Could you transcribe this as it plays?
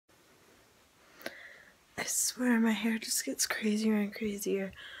I swear my hair just gets crazier and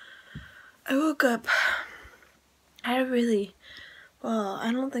crazier. I woke up, I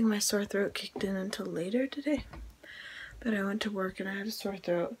don't think my sore throat kicked in until later today, but I went to work and I had a sore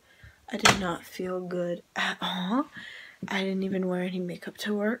throat. I did not feel good at all. I didn't even wear any makeup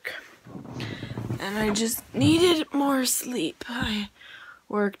to work, and I just needed more sleep. I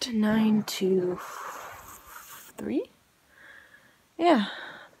worked 9 to 3? Yeah.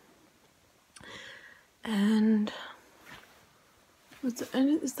 And is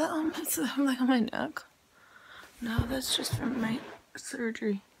that on my neck? No, that's just from my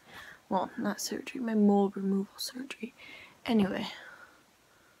surgery. Well, not surgery, my mole removal surgery. Anyway.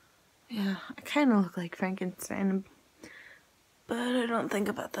 Yeah, I kind of look like Frankenstein, but I don't think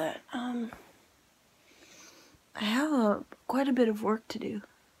about that. I have quite a bit of work to do.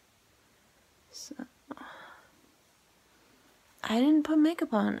 So I didn't put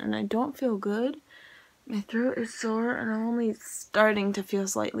makeup on and I don't feel good. My throat is sore and I'm only starting to feel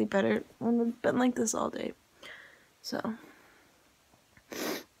slightly better. I've been like this all day. So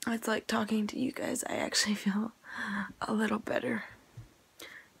it's like talking to you guys. I actually feel a little better.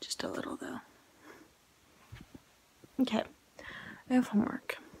 Just a little though. Okay, I have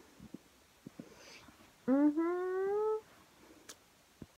homework.